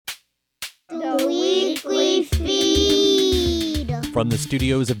from the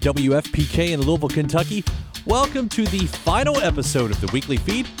studios of WFPK in Louisville, Kentucky. Welcome to the final episode of the weekly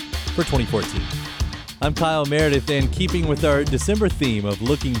feed for 2014. I'm Kyle Meredith, and keeping with our December theme of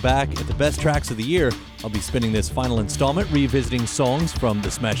looking back at the best tracks of the year, I'll be spending this final installment revisiting songs from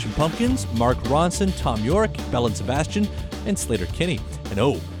the Smashing Pumpkins, Mark Ronson, Tom York, Belle and Sebastian, and Slater-Kinney.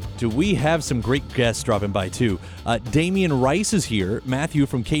 And do we have some great guests dropping by too. Damien Rice is here, Matthew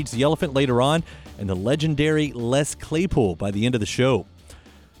from Cage the Elephant later on, and the legendary Les Claypool by the end of the show.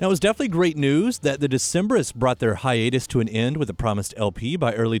 Now, it was definitely great news that the Decemberists brought their hiatus to an end with a promised LP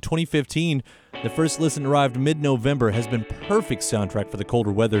by early 2015. The first listen arrived mid-November, has been perfect soundtrack for the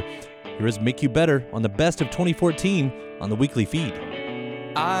colder weather. Here is Make You Better on the best of 2014 on the weekly feed.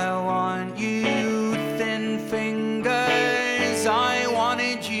 I want you, thin fingers, I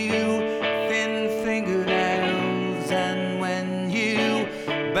wanted you, thin fingernails, and when you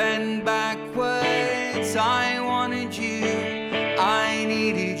bend backwards, I wanted you, I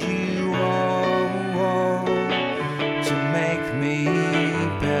needed you, to make me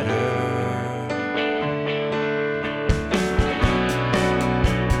better.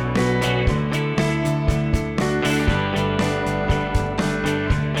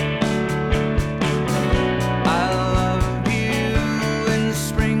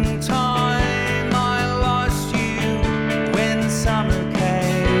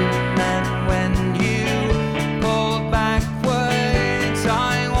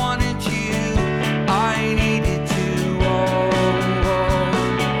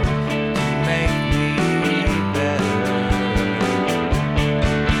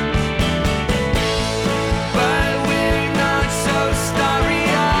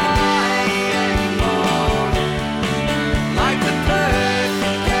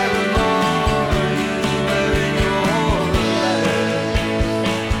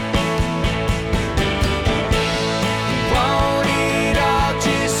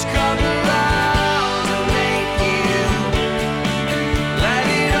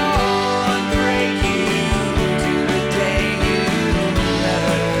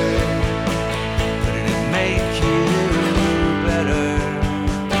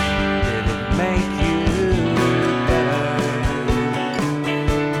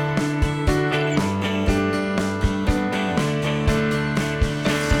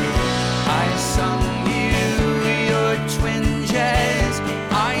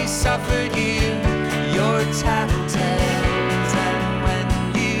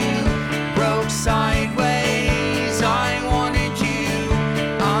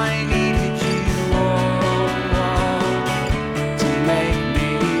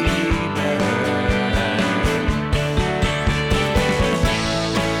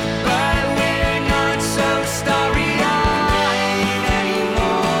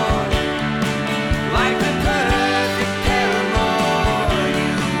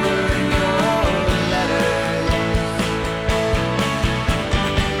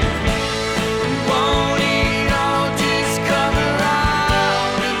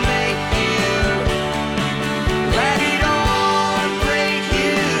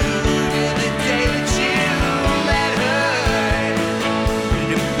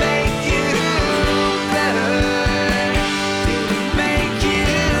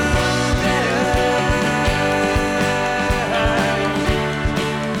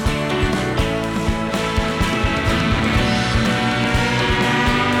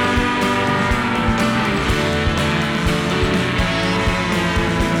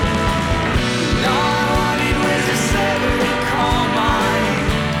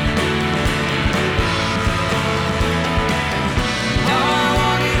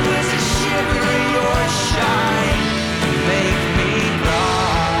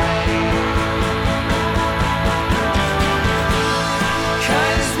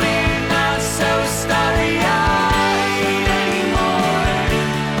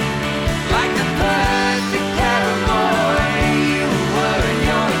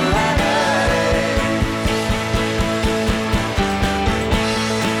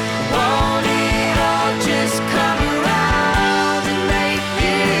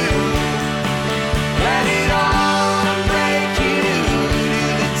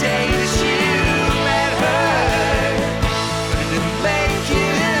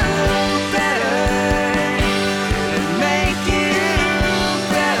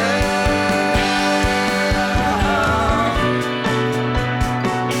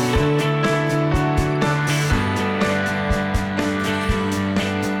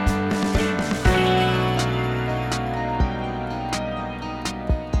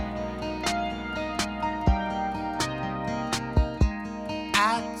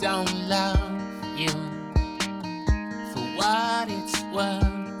 don't love you for what what it's worth.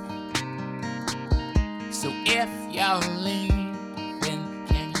 So if you're leaving,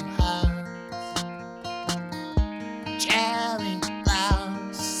 can you hurt? Cherry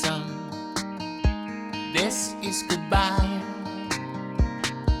blossom, this is goodbye.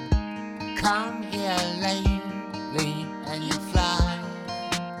 Come here lately and you fly.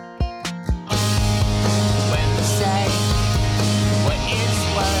 When they say what it's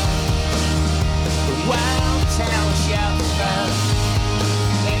worth, the world tells you first,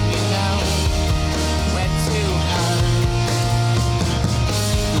 then you know when to hurt.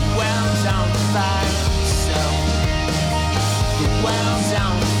 The world's on fire, so the world's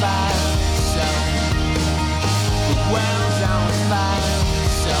on fire, so the world's on fire,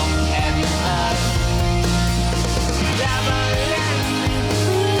 so have you heard? Never let me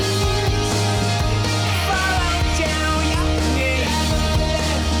follow down your knees.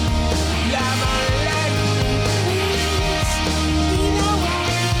 Never let me you know what?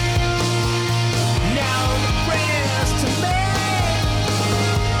 Now the prayers to me.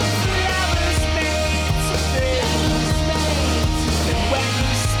 Lovers made to be. And when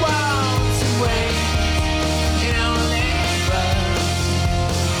you swore to wait, it only burns.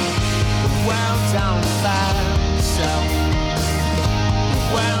 The world's on fire, so the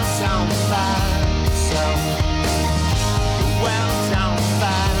world's on fire, so the world's on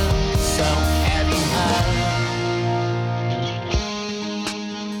fire, so have you heard?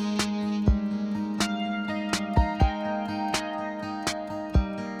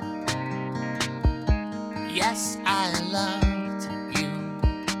 Yes, I loved you.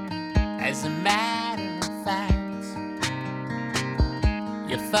 As a matter of fact,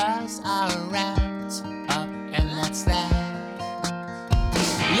 your furs are wrapped up, and that's that.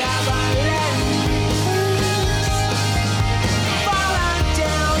 Love, I let you follow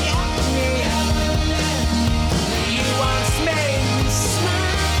down your knees. You once made me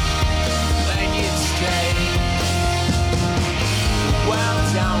smile when you strayed. The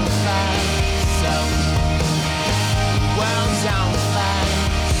world's on fire, so the world's on fire,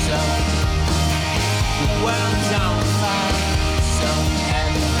 so the world's on fire, so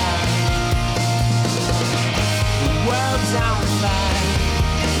have you heard? The world's on fire.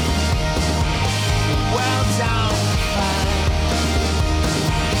 The world's on fire.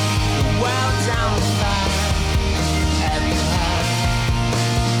 The world's on fire. Have you heard?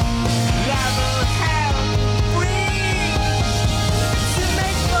 Love will help breathe to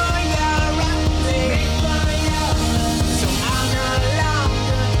make for your uplift. So I'm no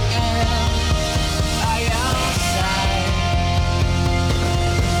longer by your side.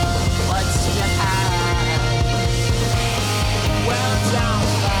 What's to hide? The world's on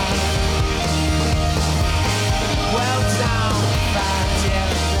fire. The world's on fire. The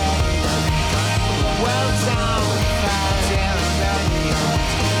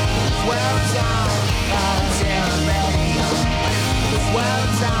world's on fire. The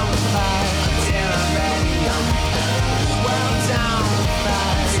world's on fire.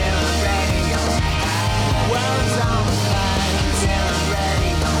 The world's on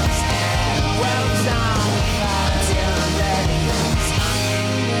fire.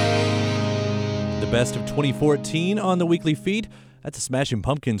 The best of 2014 on the weekly feed. That's a Smashing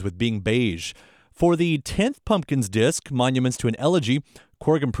Pumpkins with Being Beige. For the 10th Pumpkins disc, Monuments to an Elegy,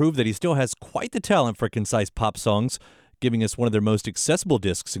 Corgan proved that he still has quite the talent for concise pop songs, giving us one of their most accessible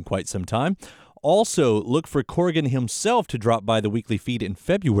discs in quite some time. Also, look for Corgan himself to drop by the weekly feed in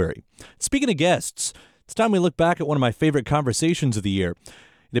February. Speaking of guests, it's time we look back at one of my favorite conversations of the year.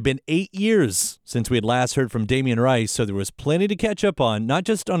 It had been 8 years since we had last heard from Damien Rice, so there was plenty to catch up on, not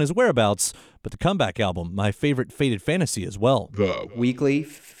just on his whereabouts, but the comeback album, my favorite Faded Fantasy as well. The weekly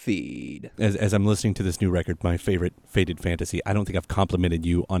feed. As I'm listening to this new record, my favorite Faded Fantasy, I don't think I've complimented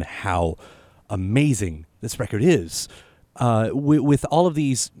you on how amazing this record is. With all of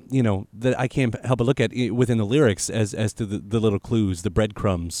these, that I can't help but look at within the lyrics as to the little clues, the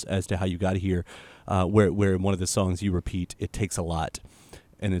breadcrumbs as to how you got here, where in one of the songs you repeat, it takes a lot.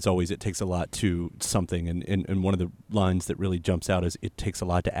 And it's always, it takes a lot to something. And one of the lines that really jumps out is, it takes a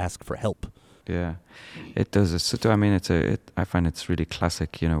lot to ask for help. Yeah, it does. I find it's really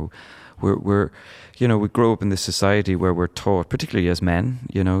classic. We're we grow up in this society where we're taught, particularly as men,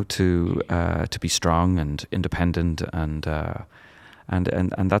 to be strong and independent, and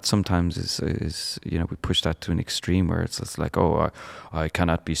that sometimes is we push that to an extreme where it's like, I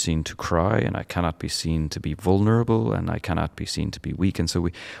cannot be seen to cry, and I cannot be seen to be vulnerable, and I cannot be seen to be weak. And so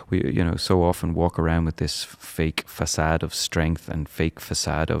we so often walk around with this fake facade of strength and fake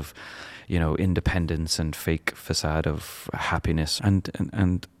facade of independence and fake facade of happiness,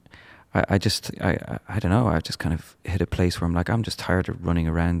 and I don't know. I just kind of hit a place where I'm like, I'm just tired of running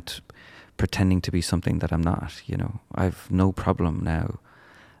around pretending to be something that I'm not. I've no problem now.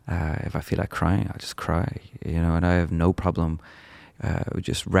 If I feel like crying, I'll just cry. And I have no problem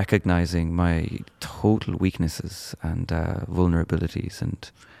just recognizing my total weaknesses and vulnerabilities,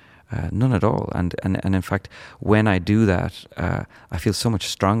 and none at all. And in fact, when I do that, I feel so much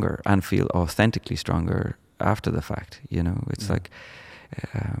stronger and feel authentically stronger after the fact. It's like.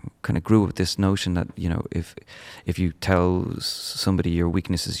 Kind of grew up with this notion that if you tell somebody your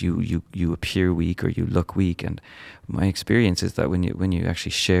weaknesses, you appear weak or you look weak. And my experience is that when you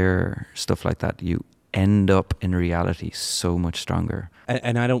actually share stuff like that, you end up in reality so much stronger.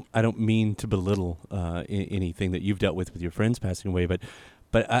 And I don't mean to belittle anything that you've dealt with your friends passing away, but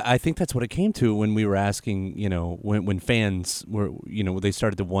I think that's what it came to when we were asking, when fans were, they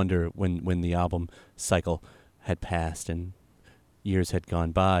started to wonder when the album cycle had passed and years had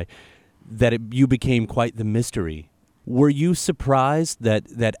gone by, that you became quite the mystery. Were you surprised that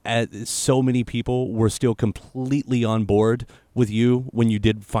so many people were still completely on board with you when you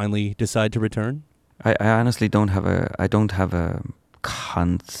did finally decide to return? I honestly don't have a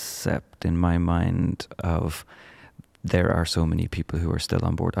concept in my mind of there are so many people who are still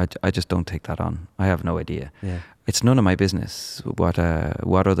on board. I just don't take that on. I have no idea. Yeah. It's none of my business what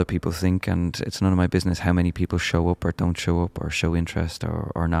other people think, and it's none of my business how many people show up or don't show up or show interest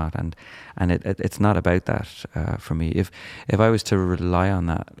or not. And it's not about that for me. If I was to rely on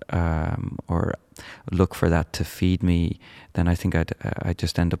that or look for that to feed me, then I think I'd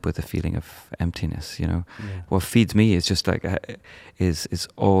just end up with a feeling of emptiness. Yeah. What feeds me is just like is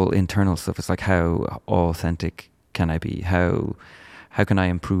all internal stuff. It's like, how authentic can I be? How can I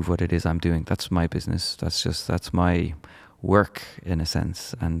improve what it is I'm doing? That's my business. That's my work in a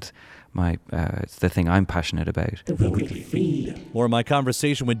sense, and it's the thing I'm passionate about. The Weekly Feed. More of my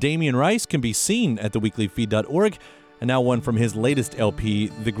conversation with Damien Rice can be seen at theweeklyfeed.org, and now one from his latest LP,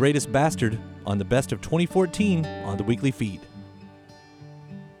 The Greatest Bastard, on the Best of 2014 on The Weekly Feed.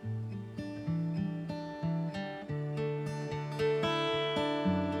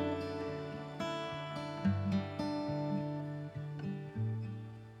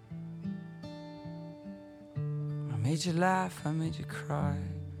 I made you laugh, I made you cry,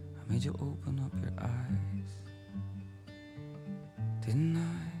 I made you open up your eyes, didn't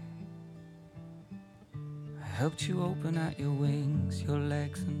I? I helped you open out your wings, your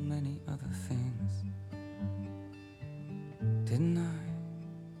legs and many other things, didn't I?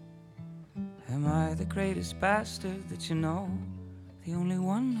 Am I the greatest bastard that you know? The only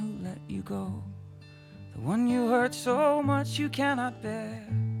one who let you go, the one you hurt so much you cannot bear.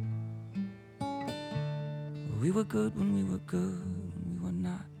 We were good when we were good, when we were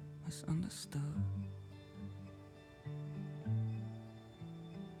not misunderstood.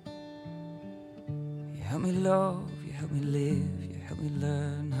 You helped me love, you helped me live, you helped me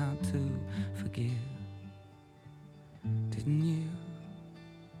learn how to forgive, didn't you?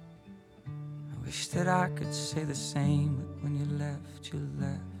 I wish that I could say the same, but when you left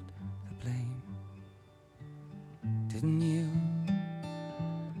the blame, didn't you?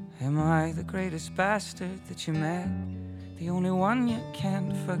 Am I the greatest bastard that you met? The only one you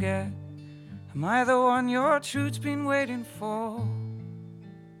can't forget? Am I the one your truth's been waiting for?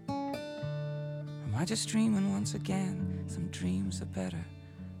 Am I just dreaming once again? Some dreams are better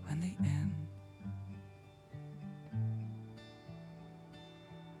when they end.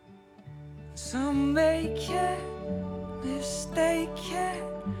 Some make it, mistake it,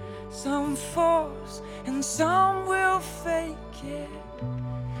 some force and some will fake it.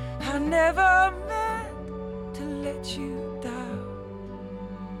 I never meant to let you down.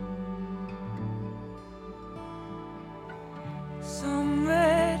 Some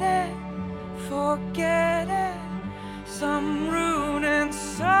let it, forget it, some ruin and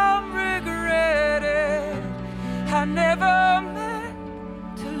some regret it. I never meant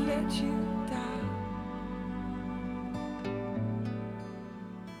to let you down.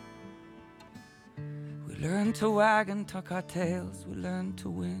 We learned to wag and tuck our tails, we learned to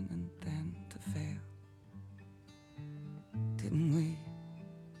win and then to fail, didn't we?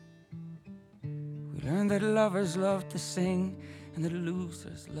 We learned that lovers love to sing and that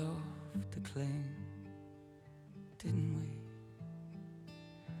losers love to cling, didn't we?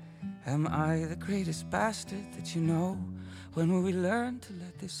 Am I the greatest bastard that you know? When will we learn to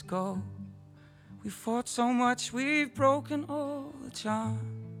let this go? We fought so much, we've broken all the charm.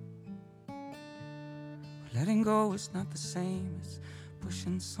 Letting go is not the same as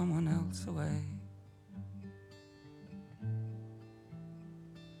pushing someone else away.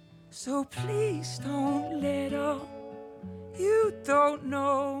 So please don't let up, You don't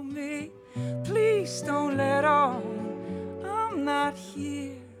know me. Please don't let on I'm not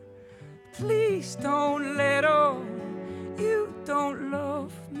here. Please don't let on you don't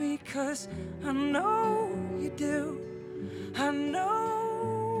love me, 'cause I know you do. I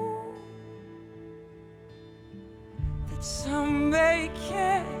know that some make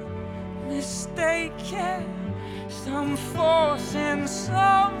it mistaken, some force and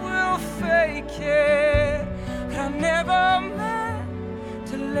some will fake it. But I never meant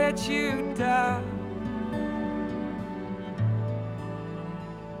to let you down.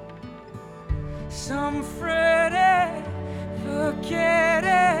 Some fret it, forget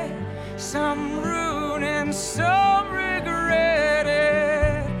it, some ruin and some regret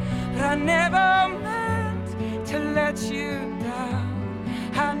it. But I never meant to let you down.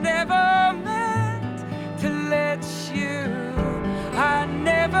 I never meant to let you. I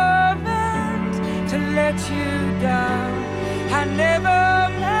never meant to let you down. I never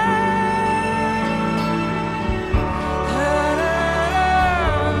meant.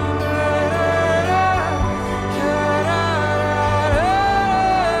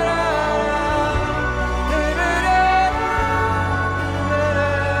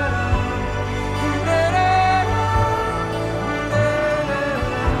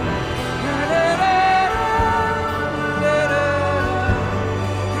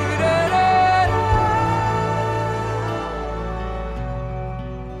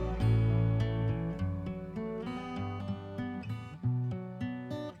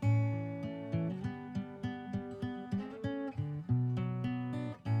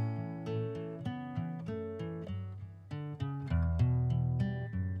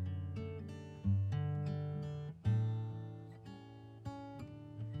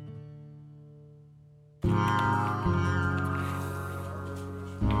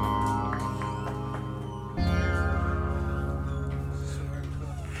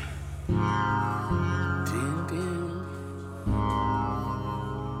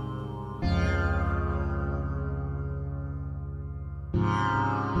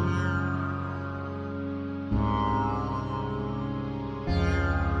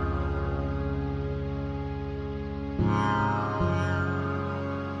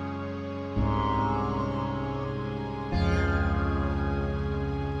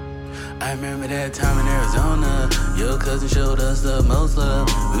 I remember that time in Arizona. Your cousin showed us the most love.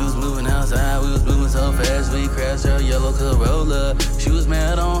 We was moving outside, we was moving so fast. We crashed her yellow Corolla. She was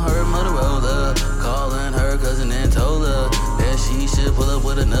mad on her Motorola, calling her cousin and told her that she should pull up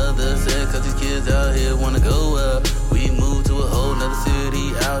with another set, 'cause these kids out here wanna go up. We moved to a whole nother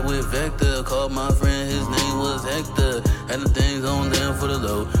city out with Vector. Called my friend, his name was Hector. Had the things on them for the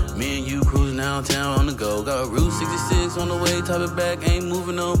low. Me and you cruising downtown on the go. Got Route 66 on the way, top it back. Ain't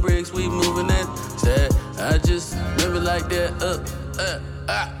moving no bricks, we moving that stat. I just remember like that.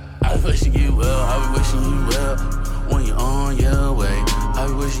 I be wishing you well, I be wishing you well when you're on your way. I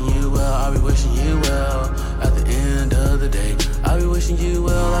be wishing you well, I be wishing you well at the end of the day. I be wishing you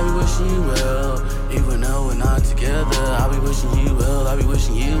well, I be wishing you well, even though we're not together. I be wishing you well, I be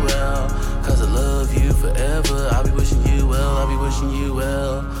wishing you well, 'cause I love you forever. I be wishing you well, I be wishing you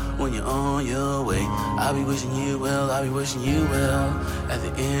well when you're on your way. I be wishing you well, I be wishing you well at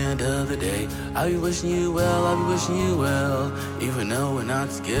the end of the day. I be wishing you well, I be wishing you well, even though we're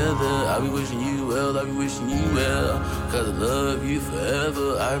not together. I be wishing you well, I be wishing you well, 'cause I love you forever.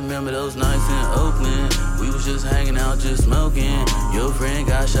 I remember those nights in Oakland, we was just hanging out, just smoking. Your friend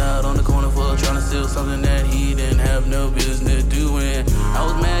got shot on the corner for trying to steal something that he didn't have no business doing. I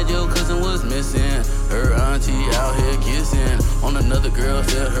was mad your cousin was missing, her auntie out here kissing on another girl,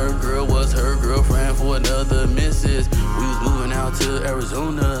 said her girl was her girlfriend for another missus. We was moving out to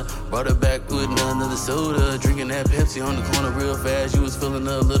Arizona, brought her back with another soda, drinking that Pepsi on the corner real fast. You was feeling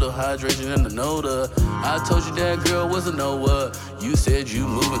a little hydration in the NOLA. I told you that girl was a Noah. You said you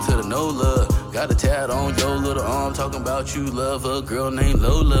moving to the NOLA. Got a tat on your little arm, talking about you love a girl named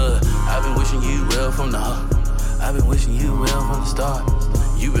Lola. I've been wishing you well from the I've been wishing you well from the start.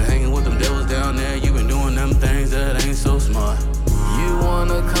 You been hanging with them devils down there, you been doing them things that ain't so smart. You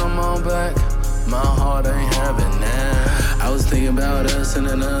wanna come on back? My heart ain't having that. I was thinking about us in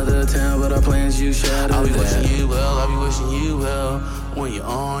another town, but our plans you shattered. I'll be wishing you well, I'll be wishing you well when you're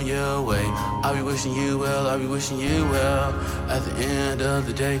on your way. I'll be wishing you well, I'll be wishing you well at the end of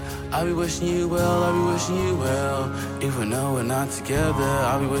the day. I'll be wishing you well, I'll be wishing you well, even though we're not together.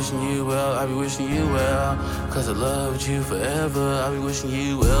 I'll be wishing you well, I'll be wishing you well, 'cause I loved you forever. I'll be wishing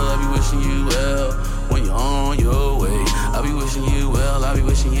you well, I'll be wishing you well when you're on your way. I'll I'll be wishing you well, I'll be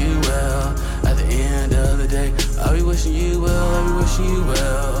wishing you well. At the end of the day, I'll be wishing you well, I'll be wishing you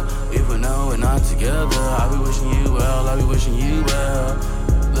well. Even though we're not together, I'll be wishing you well, I'll be wishing you well.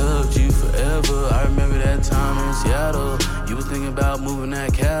 Loved you forever. I remember that time in Seattle. You was thinking about moving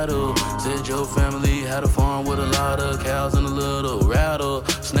that cattle. Said your family had a farm with a lot of cows and a little rattle.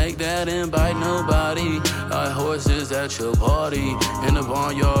 Snake that didn't bite nobody. Like horses at your party. In the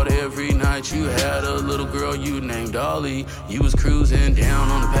barnyard every night you had a little girl you named Dolly. You was cruising down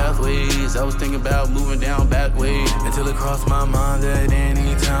on the pathways. I was thinking about moving down back way. Until it crossed my mind that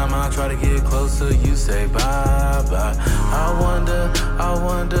anytime I try to get closer you say bye bye. I wonder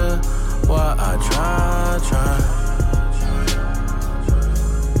why I try.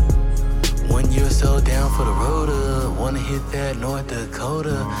 When you're so down for the road, wanna hit that North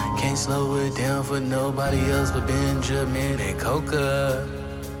Dakota. Can't slow it down for nobody else but Benjamin and Coca.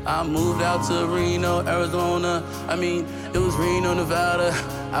 I moved out to Reno, Arizona. It was Reno, Nevada.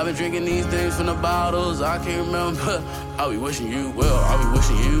 I've been drinking these things from the bottles. I can't remember. I'll be wishing you well, I'll be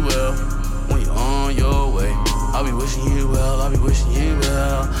wishing you well. When you're on your way, I'll be wishing you well, I'll be wishing you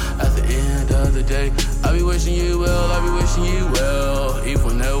well. At the end of the day, I'll be wishing you well, I'll be wishing you well.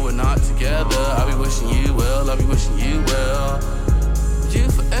 Even though we're not together, I'll be wishing you well, I'll be wishing you well. You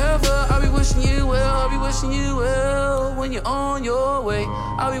forever, I'll be wishing you well, I'll be wishing you well. When you're on your way,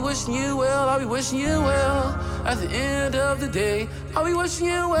 I'll be wishing you well, I'll be wishing you well. At the end of the day, I'll be wishing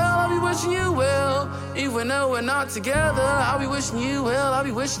you well, I'll be wishing you well. Even though we're not together, I'll be wishing you well, I'll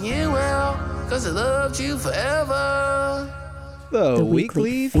be wishing you well. Cause I loved you forever. The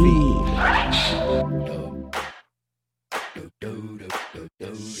weekly feed.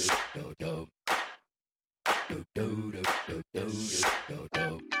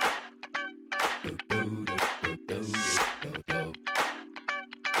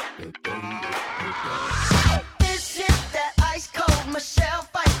 This shit that ice cold, Michelle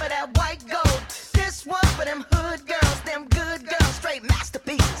fight for that white gold. This one for them hood girls, them good girls, straight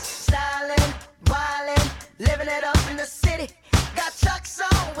masterpieces. Stylin', wildin', living it up in the city. Got Chuck's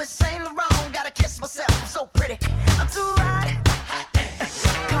on with Saint Laurent, gotta kiss myself, I'm so pretty. I'm too hot.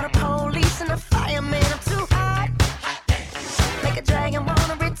 Call the police and the fireman, I'm too hot. Make a dragon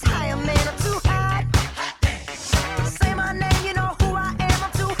wanna retire, man, I'm too hot. Say my name, you know who I am,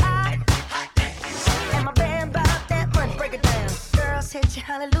 I'm too hot. And my band bought that money, break it down. Girls hit you,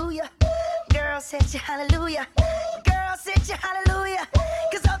 hallelujah. Girls hit you, hallelujah. Girls hit you, hallelujah.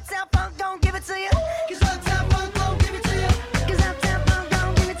 Cause Uptown Funk don't give it to you. Cause Uptown Funk don't give it to you. Cause Uptown Funk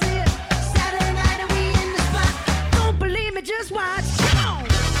don't give it to you. Saturday night and we in the spot. Don't believe me, just watch. Come on.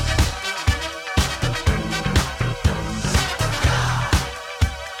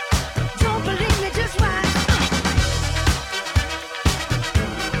 Don't believe me, just watch.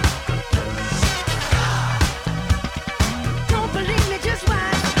 Don't believe me, just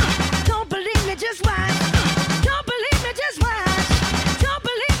watch. Don't believe me, just watch. Don't believe me, just watch. Don't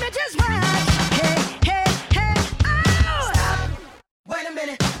believe me, just watch. Hey, hey, hey, oh! Stop. Wait a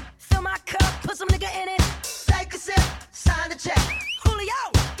minute. Fill my cup, put some nigga in it. Take a sip, sign the check.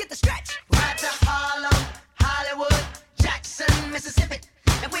 Julio, get the stretch. Right to Harlem, Hollywood, Jackson, Mississippi.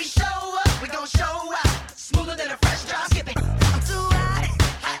 If we show up, we gon' show out. Smoother than a fresh drop skipping. I'm too hot.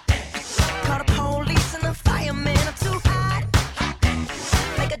 Call the police and the fireman. I'm too hot.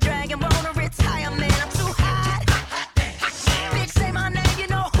 Make a dragon wanna retire, man. I'm too hot. Bitch, say my name, you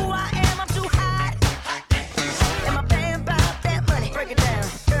know who I am. I'm too hot. And my band bought that money. Break it down.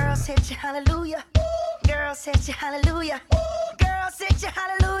 Girls hit you, hallelujah. Girls hit you, hallelujah. Girls hit you,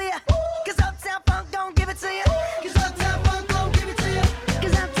 hallelujah. Cause Uptown Funk don't give it to you. Cause Uptown Funk don't give it to you.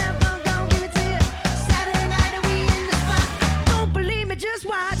 Cause Uptown Funk don't give it to you. Saturday night and we in the spot. Don't believe me, just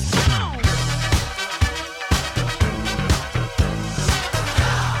watch. Come on.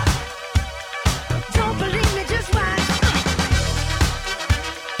 Don't believe me, just watch.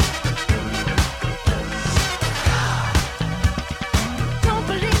 Don't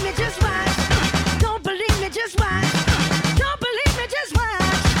believe me, just watch. Don't believe me, just watch. Don't believe me, just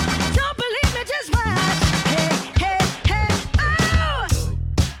watch. Don't believe me, just watch. Hey, hey, hey, oh!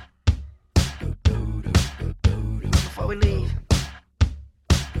 Before we leave,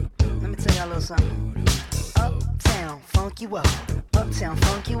 let me tell y'all a little something. Uptown, funk you up. Uptown,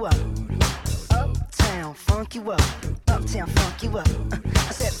 funk you up. Uptown, funk you up. Uptown, funk you up.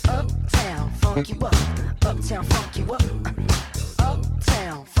 I said uptown, funk you up. Uptown, funk you up.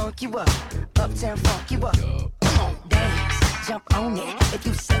 Uptown, funk you up. Uptown, funk you up. Come on, dance, jump on it. If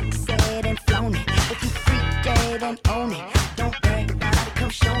you sexed and flown it. If you freaked dead and own it. Don't brag about it, come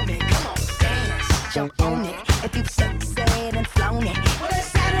show me. Come on, dance, jump on it. If you sexed and flown it. Well, it's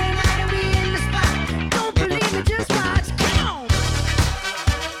Saturday night and we in the spot. Don't believe me, just watch. Come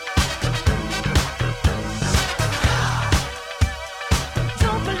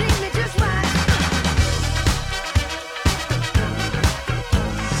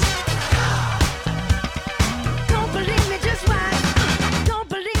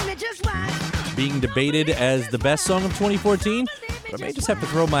debated as the best song of 2014, but I may just have to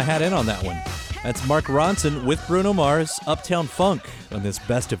throw my hat in on that one. That's Mark Ronson with Bruno Mars, Uptown Funk, on this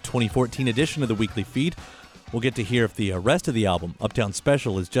Best of 2014 edition of the Weekly Feed. We'll get to hear if the rest of the album, Uptown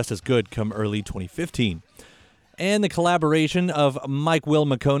Special, is just as good come early 2015. And the collaboration of Mike Will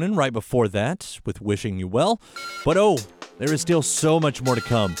McConan right before that with Wishing You Well. But there is still so much more to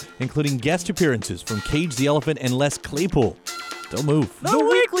come, including guest appearances from Cage the Elephant and Les Claypool. Don't move. The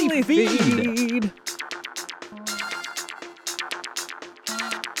Weekly Feed.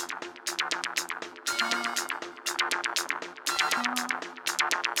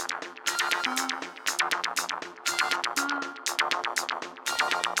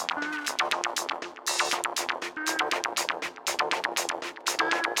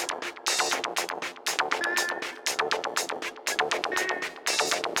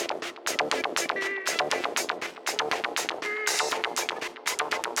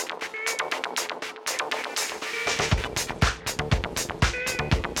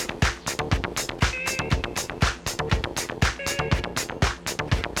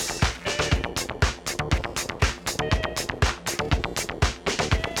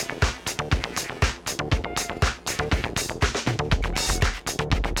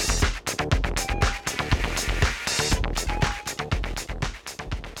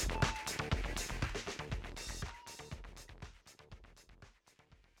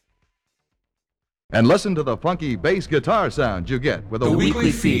 And listen to the funky bass guitar sound you get with a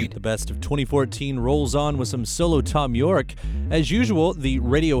Weekly Feed. The Best of 2014 rolls on with some solo Tom York. As usual, the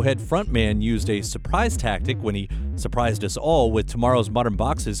Radiohead frontman used a surprise tactic when he surprised us all with Tomorrow's Modern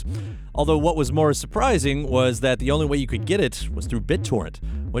Boxes. Although what was more surprising was that the only way you could get it was through BitTorrent,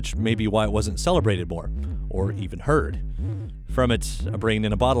 which may be why it wasn't celebrated more, or even heard. From it, a brain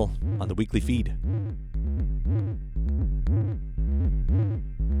in a bottle on the Weekly Feed.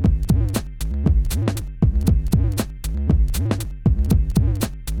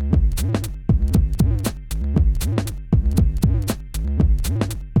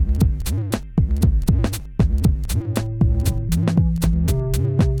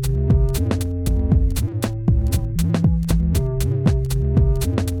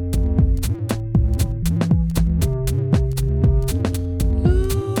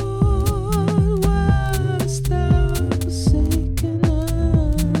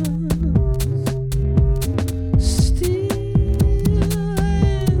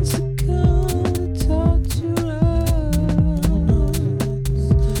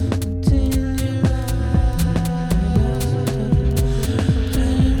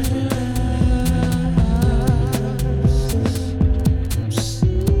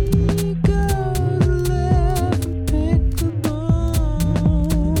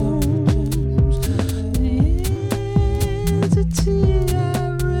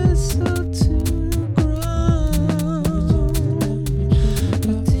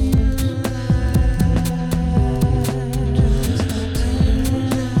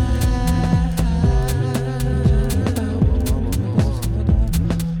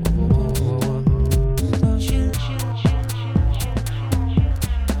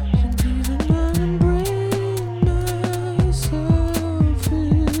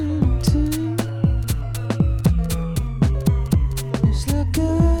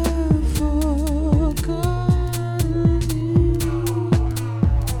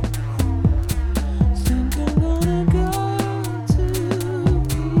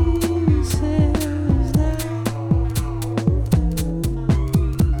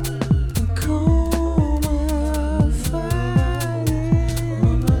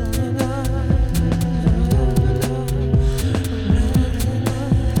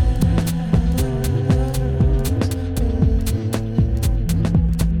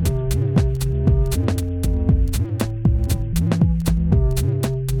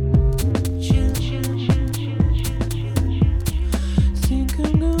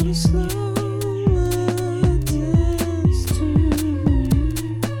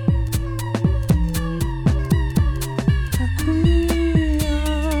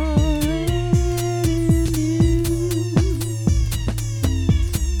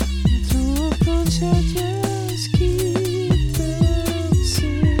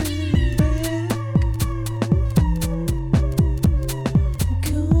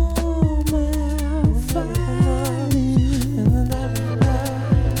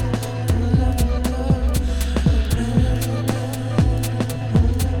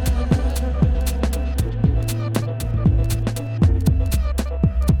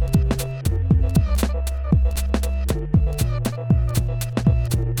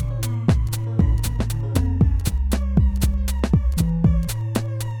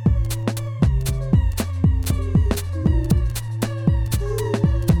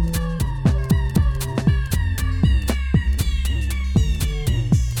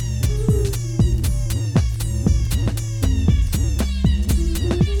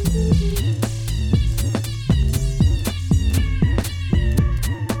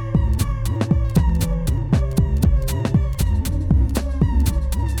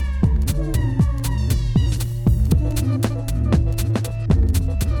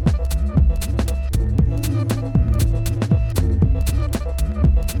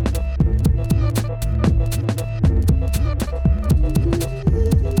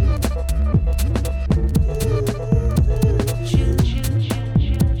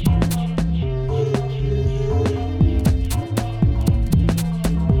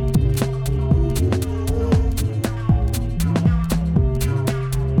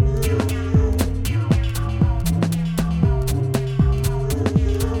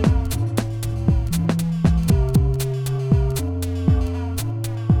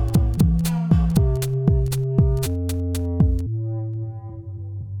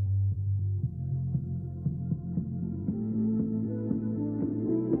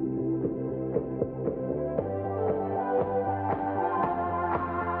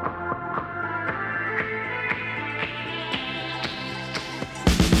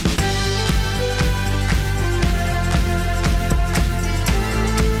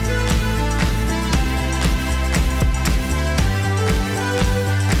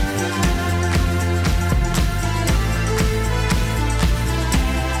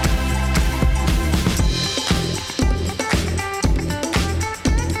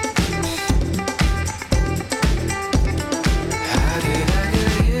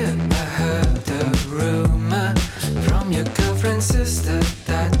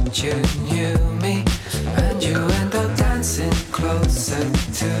 thought you knew me, and you end up dancing closer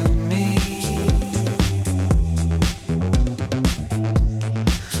to me.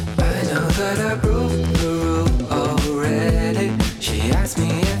 I know that I broke the rule already. She asked me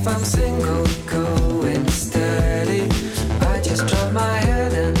if I'm single, going steady. I just dropped my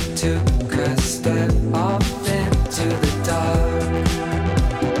head and took a step off into the dark.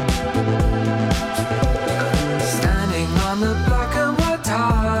 Standing on the black and white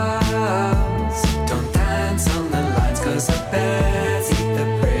tiles. Don't dance on the lines, 'cause the bears eat the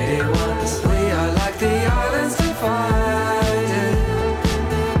pretty ones. We are like the islands divided.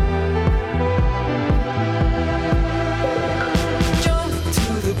 Jump to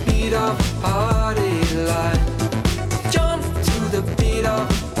the beat of a party line. Jump to the beat of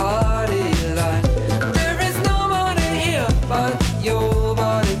a party line. There is nobody here but your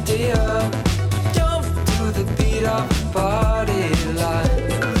body, dear. Jump to the beat of a party line.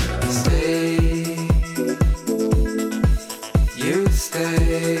 Stay, you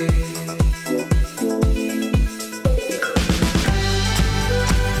stay.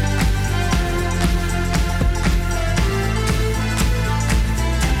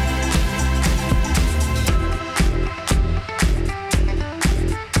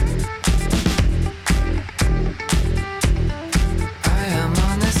 I am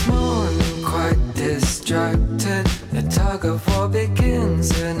on this morning quite distracted. The tug of war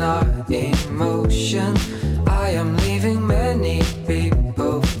begins in our emotion. I am leaving many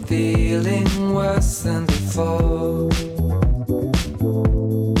people feeling worse than before.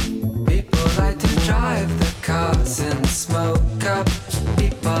 People like to drive the cars and smoke up.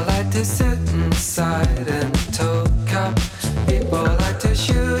 People like to sit inside and talk up. People like to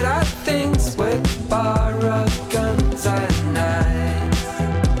shoot at things with borrowed guns at night.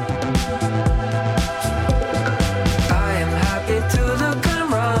 I am happy to look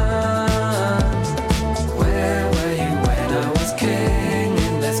and run. Where were you when I was king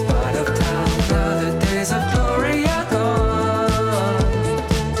in this part of town? Now the days of glory are gone.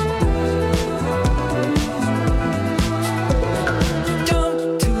 Jump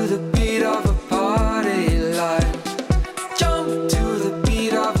to the beat of a party line. Jump to the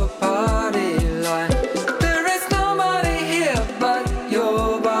beat of a party line. There is nobody here but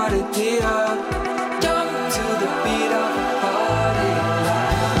your body, dear. Jump to the beat of a party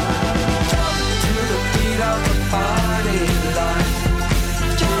line. Jump to the beat of a party line.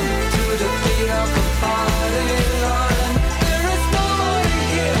 Jump to the beat of a party line. There is nobody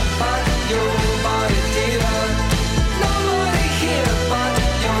here but your body, dear. Nobody here but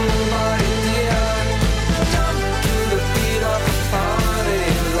your body, dear. Jump to the beat of a party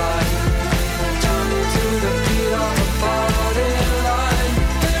line. Jump to the beat of a party line.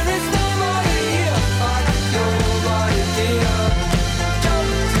 There is nobody here but your body, dear. Jump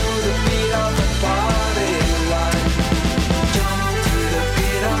to the beat of a party line. Jump to the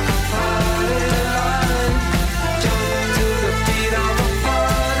beat of a party line. Jump to the beat of a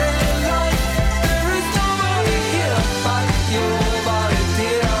party line. There is nobody here but your body,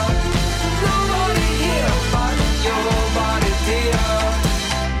 dear. Nobody here but your body, dear.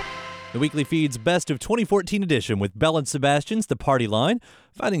 The Weekly Feed's Best of 2014 edition with Bell and Sebastian's The Party Line,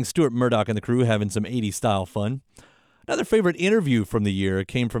 finding Stuart Murdoch and the crew having some 80s style fun. Another favorite interview from the year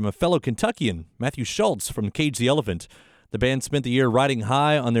came from a fellow Kentuckian, Matthew Schultz from Cage the Elephant. The band spent the year riding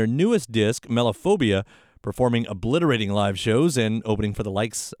high on their newest disc, Melophobia, performing obliterating live shows and opening for the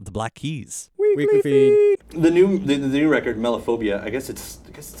likes of the Black Keys. Weekly Feed. The new record, Melophobia, I guess it's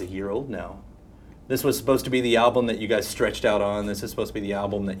a year old now. This was supposed to be the album that you guys stretched out on. This is supposed to be the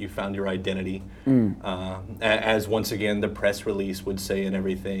album that you found your identity. As once again the press release would say and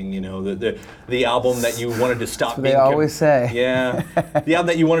everything, you know, the album that you wanted to stop That's what being. they always say. Yeah, the album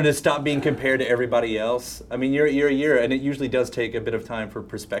that you wanted to stop being compared to everybody else. I mean, you're a year, and it usually does take a bit of time for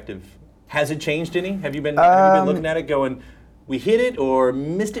perspective. Has it changed any? Have you been looking at it going, we hit it or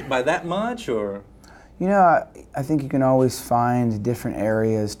missed it by that much, or? You know, I think you can always find different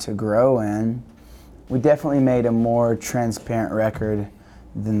areas to grow in. We definitely made a more transparent record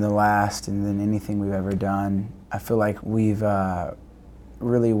than the last and than anything we've ever done. I feel like we've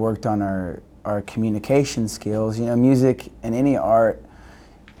really worked on our communication skills. You know, music and any art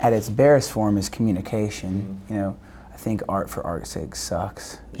at its barest form is communication. You know, I think art for art's sake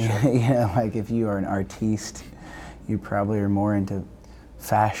sucks. Sure. You know, like if you are an artiste, you probably are more into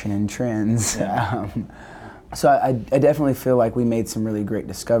fashion and trends. Yeah. So I definitely feel like we made some really great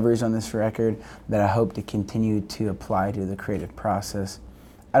discoveries on this record that I hope to continue to apply to the creative process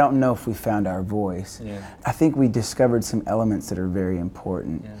I don't know if we found our voice. Yeah. I think we discovered some elements that are very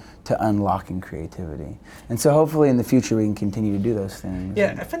important to unlocking creativity. And so hopefully in the future we can continue to do those things.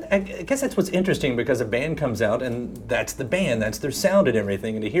 Yeah, I guess that's what's interesting, because a band comes out and that's the band, that's their sound and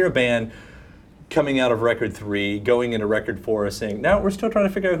everything. And to hear a band coming out of record 3, going into record 4, saying, "No, we're still trying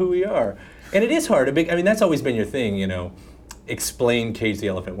to figure out who we are." And it is hard. I mean, that's always been your thing, you know. Explain Cage the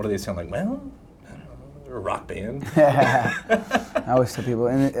Elephant. What do they sound like? Well, I don't know. They're a rock band. I always tell people,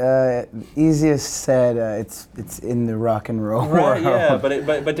 and easiest said, it's in the rock and roll Right, world. yeah,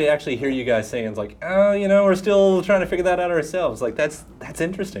 but to actually hear you guys saying, it's like, oh, you know, we're still trying to figure that out ourselves. Like, that's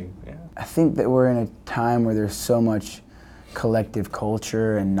interesting. Yeah. I think that we're in a time where there's so much collective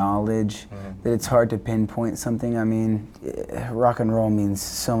culture and knowledge that it's hard to pinpoint something. I mean, rock and roll means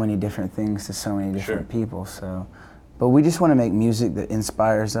so many different things to so many different people. So, but we just want to make music that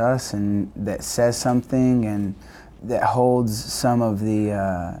inspires us and that says something and that holds some of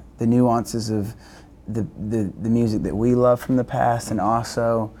the nuances of the music that we love from the past, and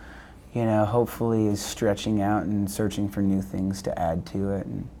also, you know, hopefully is stretching out and searching for new things to add to it.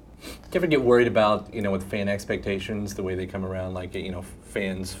 And do you ever get worried about, you know, with fan expectations, the way they come around, like, you know,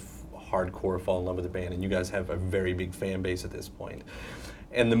 fans hardcore fall in love with the band, and you guys have a very big fan base at this point.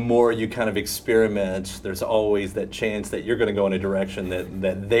 And the more you kind of experiment, there's always that chance that you're going to go in a direction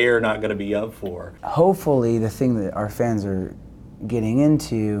that they're not going to be up for. Hopefully the thing that our fans are getting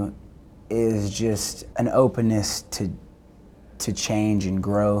into is just an openness to change and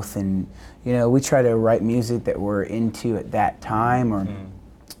growth. And, you know, we try to write music that we're into at that time, or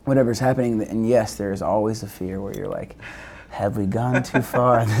whatever's happening, and yes, there's always a fear where you're like, have we gone too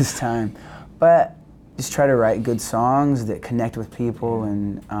far this time? But just try to write good songs that connect with people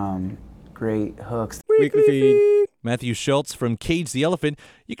and great hooks. Weekly Feed. Matthew Schultz from Cage the Elephant.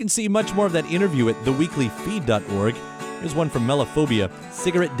 You can see much more of that interview at theweeklyfeed.org. Here's one from Melophobia,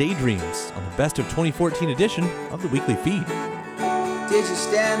 Cigarette Daydreams, on the Best of 2014 edition of the Weekly Feed. Did you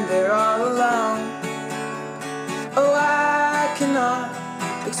stand there all alone? Oh, I cannot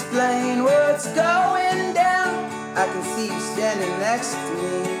explain what's going down. I can see you standing next to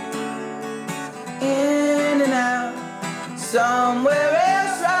me, in and out, somewhere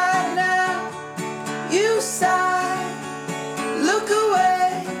else right now. You sigh, look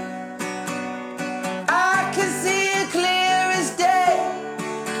away. I can see it clear as day.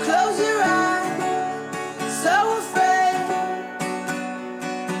 Close your eyes, so afraid.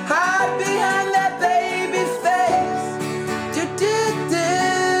 Hide behind that baby face. Do do do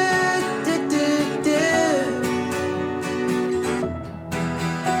do do do.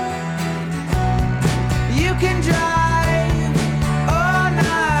 You can drive all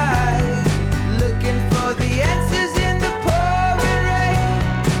night, looking for the answers in the pouring rain.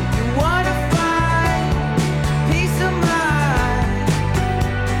 You wanna find peace of mind,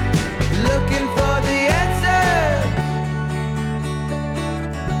 looking for the answers.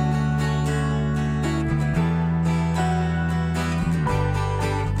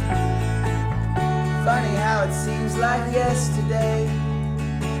 Funny how it seems like yesterday,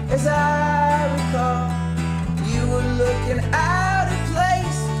 as I recall, you were looking out of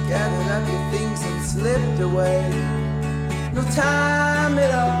place, gathered up your things and slipped away. No time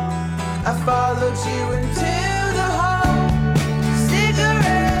at all, I followed you into the hall.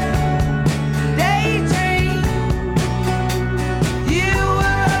 Cigarette, daydream. You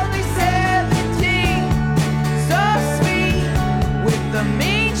were only 17, so sweet with the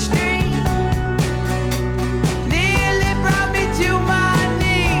mean streak. Nearly brought me to my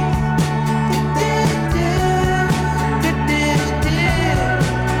knees.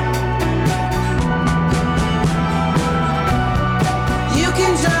 You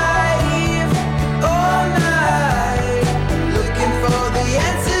can drive all night, looking for the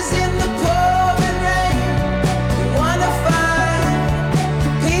answers in the pouring rain. You wanna find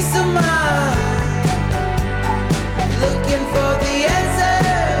peace of mind, looking for the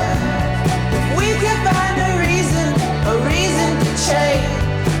answers. If we can find a reason to change,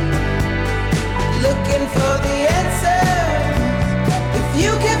 looking for the answers. If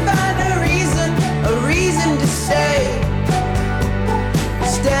you can find a reason to stay,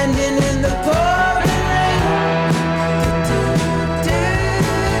 standing in the pouring rain.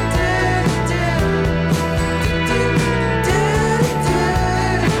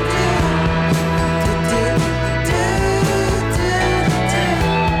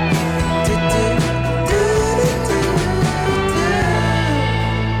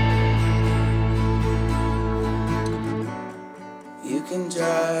 You can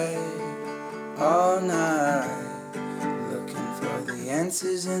drive all night, looking for the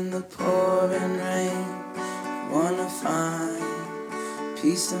answers in the pouring rain. Wanna find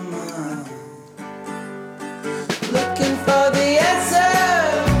peace of mind. Looking for the answer.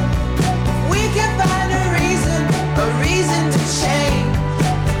 We can find a reason to change.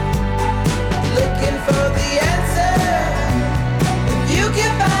 Looking for the answer. If you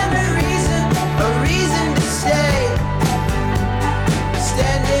can find a reason to stay.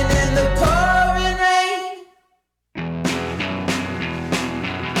 Standing in the pouring rain.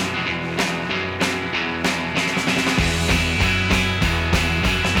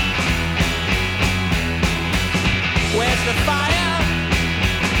 Where's the fire?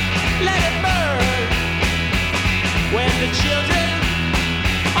 Let it burn. Where's the children?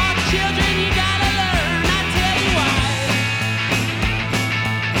 All children, you gotta learn. I tell you why.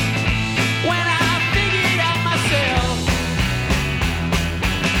 When I figured out myself.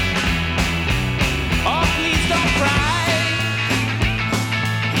 Oh, please don't cry.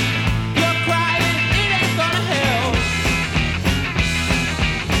 You're crying, it ain't gonna help.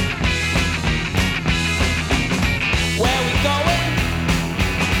 Where we going?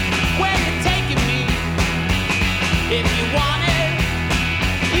 Where you taking me? If you want it,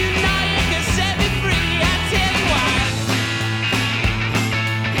 you know you can set me free. I tell you why.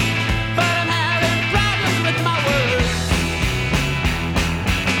 But I'm having problems with my words.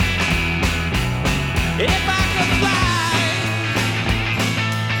 If I could fly,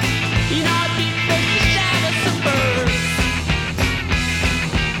 you know I'd be big to shatter some birds.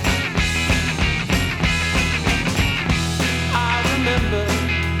 I remember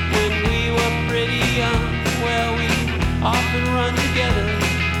when we were pretty young. Well, we often run together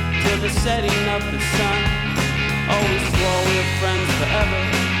till the setting of the sun. Oh, we swore we were friends forever.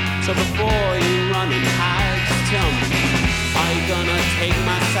 So before you run and hide, just tell me, are you gonna take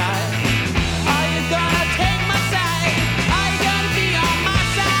my side? Are you gonna take my side? Are you gonna be on my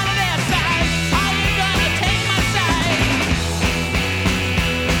side or their side? Are you gonna take my side?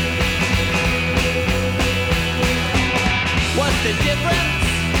 What's the difference?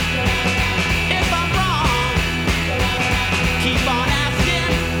 If I'm wrong, keep on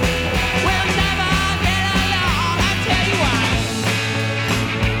asking. We'll never get along. I tell you why.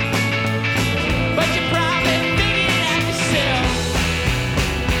 But you probably figured it out yourself.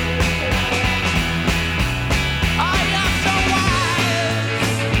 Oh, you're so wise.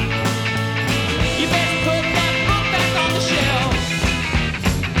 You best put that book back on the shelf.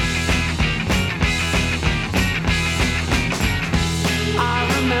 I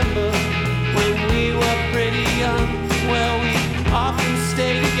remember when we were pretty young. Well, we often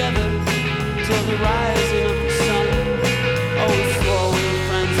stayed together till the rising of the sun. Oh, we swore we were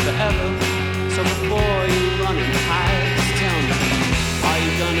friends forever. So before you run and hide, just tell me, are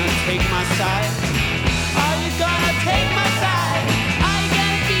you gonna take my side? Are you gonna take my side? Are you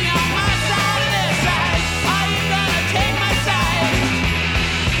gonna be on my side or their side? Are you gonna take my side?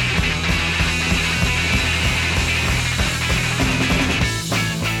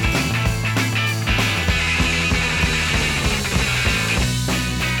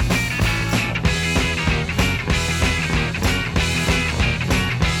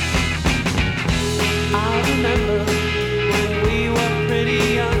 I remember when we were pretty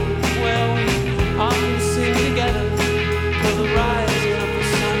young. Well, we often sing together till the rising of the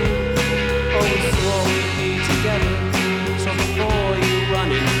sun. Oh, we swore we'd be together. So before you run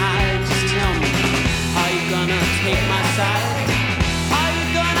and hide, just tell me, are you gonna take my side? Are you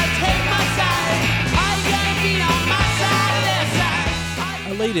gonna take my side? Are you gonna be on my side or their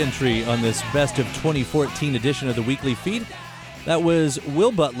side? A late entry on this Best of 2014 edition of the Weekly Feed. That was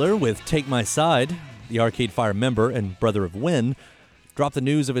Will Butler with Take My Side. The Arcade Fire member and brother of Win dropped the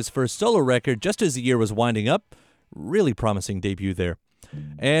news of his first solo record just as the year was winding up. Really promising debut there.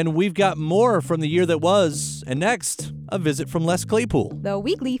 And we've got more from the year that was. And next, a visit from Les Claypool. The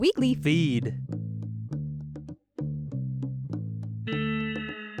weekly feed.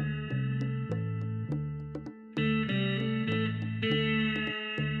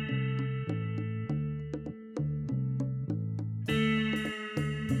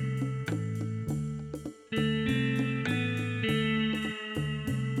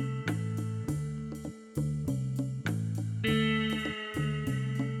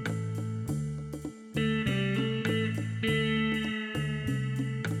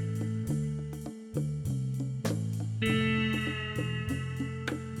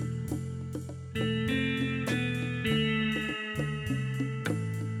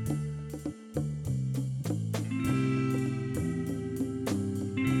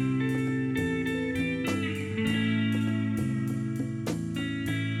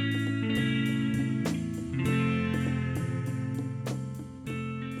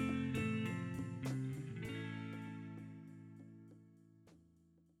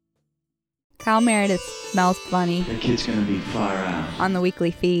 Kyle Meredith smells funny That kid's gonna be far out. on the weekly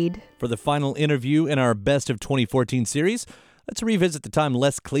feed. For the final interview in our Best of 2014 series, let's revisit the time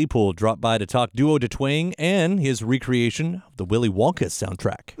Les Claypool dropped by to talk Duo de Twang and his recreation of the Willy Wonka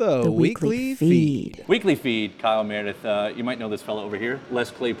soundtrack. The weekly feed. Weekly feed, Kyle Meredith. You might know this fellow over here,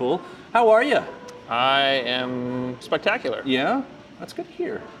 Les Claypool. How are you? I am spectacular. Yeah? That's good to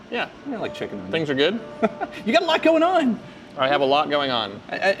hear. Yeah. I like checking on you. Things are good. You got a lot going on. I have a lot going on.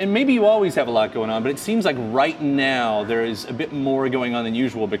 And maybe you always have a lot going on, but it seems like right now there is a bit more going on than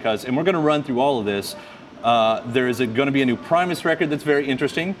usual because, and we're going to run through all of this, there is going to be a new Primus record that's very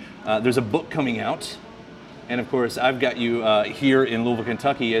interesting. There's a book coming out. And of course, I've got you here in Louisville,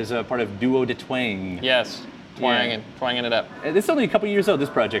 Kentucky as a part of Duo de Twang. Yes, twanging it up. It's only a couple years old, this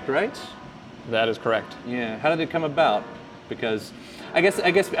project, right? That is correct. Yeah. How did it come about? Because I guess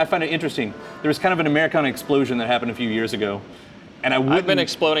I find it interesting. There was kind of an Americana explosion that happened a few years ago, and I've been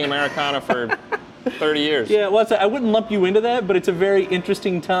exploding Americana for 30 years. Yeah, well, I wouldn't lump you into that, but it's a very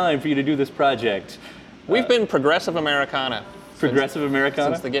interesting time for you to do this project. We've been progressive Americana. Progressive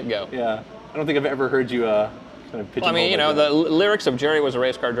Americana? Since the get-go. Yeah. I don't think I've ever heard you kind of pitch. Well, I mean, the lyrics of Jerry Was a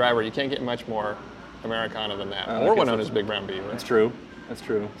Race Car Driver, you can't get much more Americana than that. Or Winona's Big Brown Beaver. That's true. That's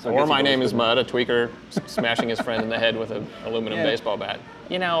true. So or My Name is Mud, a tweaker smashing his friend in the head with an aluminum baseball bat.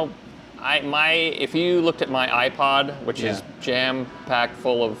 If you looked at my iPod, which is jam-packed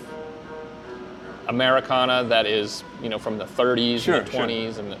full of Americana that is, from the 30s and the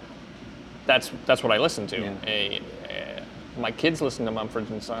 20s, and that's what I listen to. Yeah. My kids listen to Mumford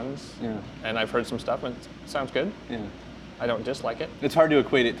 & Sons, and I've heard some stuff, and it sounds good. Yeah. I don't dislike it. It's hard to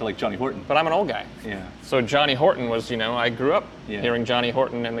equate it to like Johnny Horton. But I'm an old guy. Yeah. So Johnny Horton was, I grew up hearing Johnny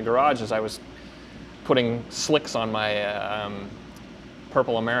Horton in the garage as I was putting slicks on my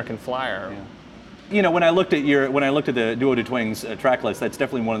purple American Flyer. Yeah. When I looked at the Duo de Twang's track list, that's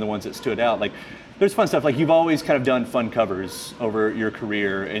definitely one of the ones that stood out. Like, there's fun stuff. Like, you've always kind of done fun covers over your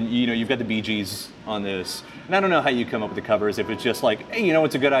career, and you've got the Bee Gees on this. And I don't know how you come up with the covers. If it's just like, hey,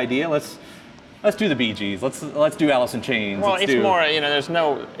 it's a good idea. Let's do the Bee Gees. Let's do Alice in Chains. Well, it's more,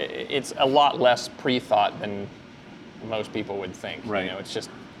 it's a lot less pre-thought than most people would think. Right. It's just,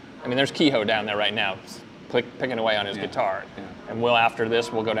 there's Kehoe down there right now, picking away on his guitar. Yeah. And after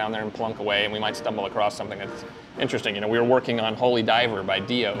this, we'll go down there and plunk away, and we might stumble across something that's interesting. We were working on Holy Diver by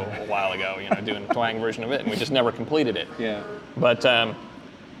Dio a while ago, doing a twang version of it, and we just never completed it. Yeah. But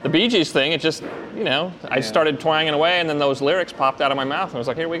the Bee Gees thing, it just, I started twanging away, and then those lyrics popped out of my mouth, and I was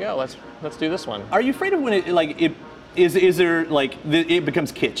like, here we go, let's do this one. Are you afraid of when it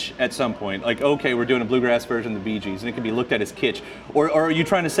becomes kitsch at some point? Like, okay, we're doing a bluegrass version of the Bee Gees, and it can be looked at as kitsch. Or are you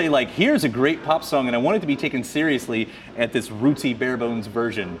trying to say, like, here's a great pop song, and I want it to be taken seriously at this rootsy, bare bones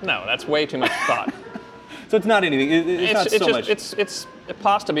version? No, that's way too much thought. So it's not anything. It's not so much. It's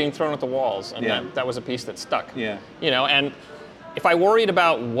pasta being thrown at the walls, and that was a piece that stuck. Yeah. And if I worried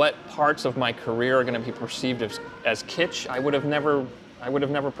about what parts of my career are going to be perceived as kitsch, I would have never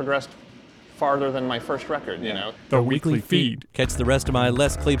progressed farther than my first record. The weekly feed. Catch the rest of my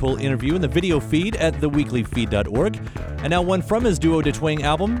Les Claypool interview in the video feed at theweeklyfeed.org. And now one from his Duo de Twang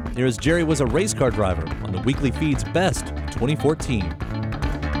album. Here's Jerry Was a Race Car Driver on the Weekly Feed's Best 2014.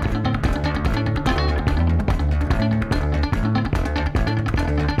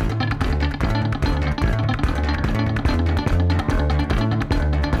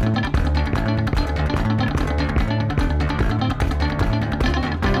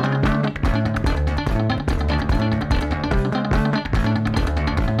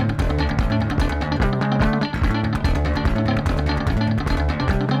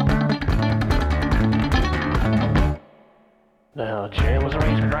 Now, Jerry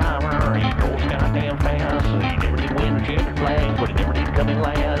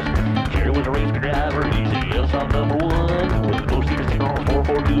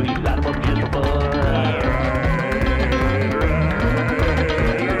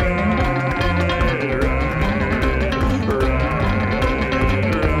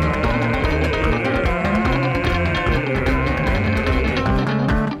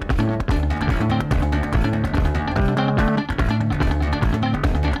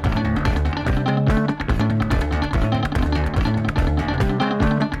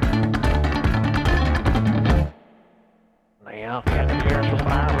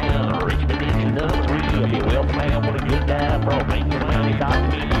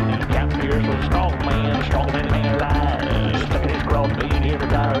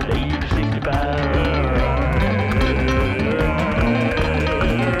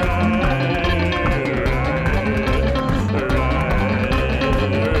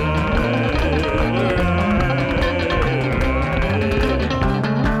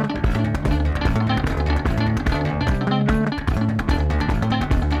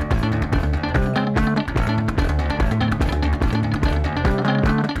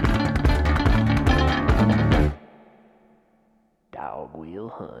Cogwheel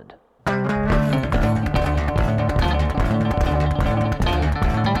Hunt.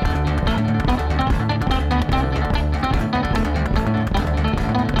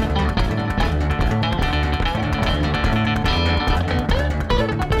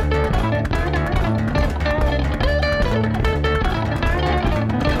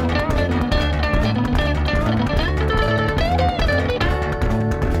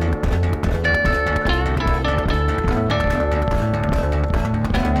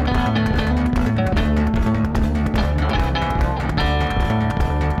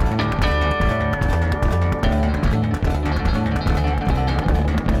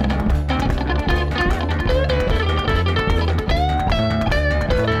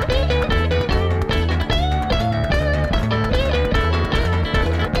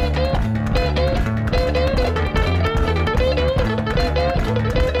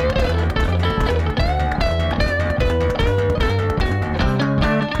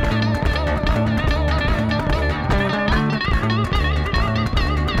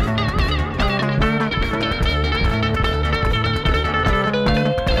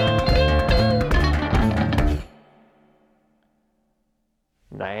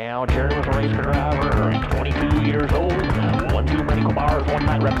 Now, Jerry was a race car driver, he's 22 years old. Won 2 medical bars, one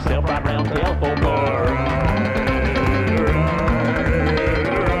night wrapped himself right around the telephone bar.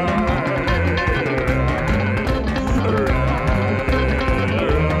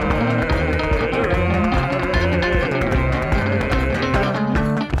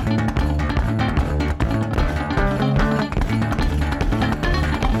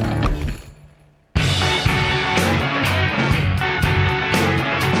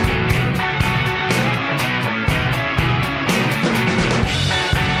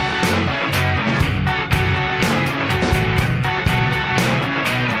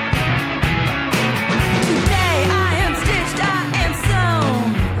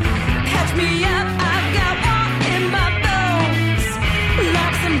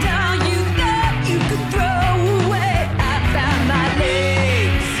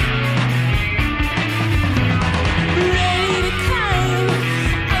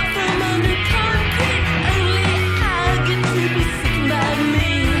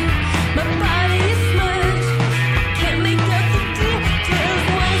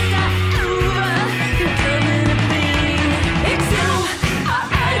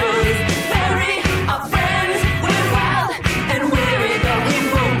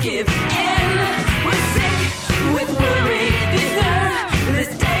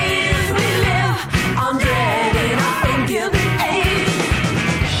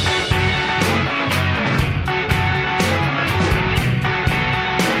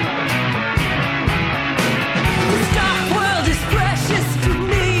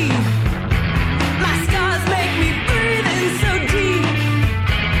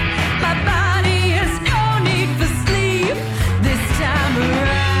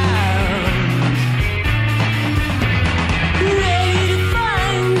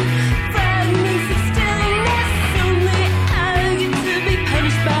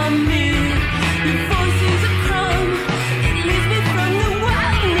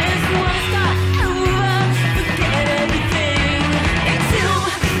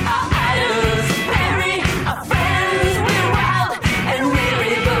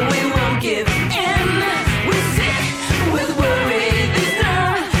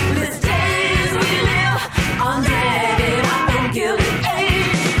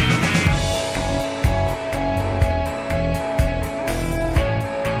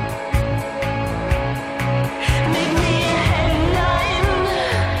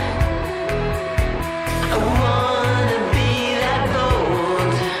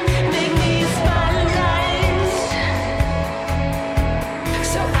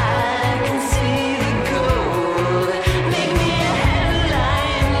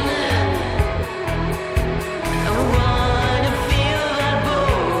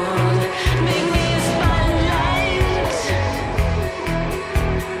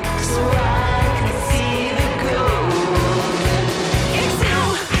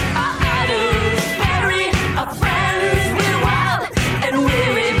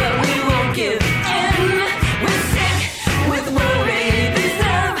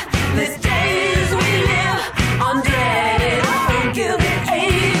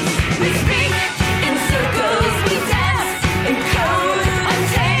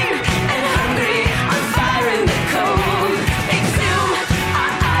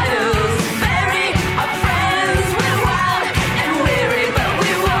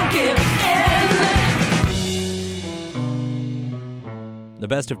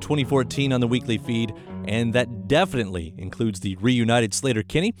 best of 2014 on the weekly feed, and that definitely includes the reunited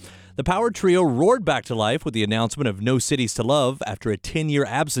Slater-Kinney. The power trio roared back to life with the announcement of No Cities to Love after a 10-year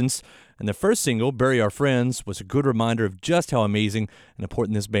absence, and the first single, Bury Our Friends, was a good reminder of just how amazing and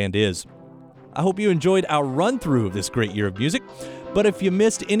important this band is. I hope you enjoyed our run-through of this great year of music, but if you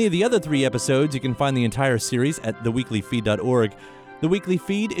missed any of the other 3 episodes, you can find the entire series at theweeklyfeed.org. The Weekly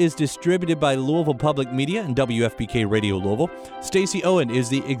Feed is distributed by Louisville Public Media and WFPK Radio Louisville. Stacey Owen is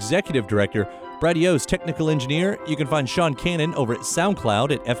the executive director. Brad Yost, technical engineer. You can find Sean Cannon over at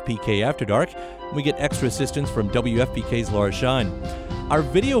SoundCloud at FPK After Dark. We get extra assistance from WFPK's Laura Shine. Our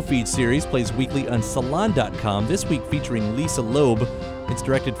video feed series plays weekly on Salon.com, this week featuring Lisa Loeb. It's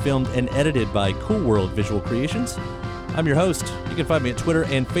directed, filmed, and edited by Cool World Visual Creations. I'm your host. You can find me at Twitter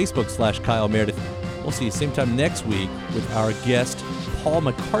and Facebook /Kyle Meredith. We'll see you same time next week with our guest, Paul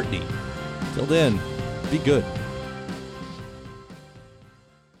McCartney. Till then, be good.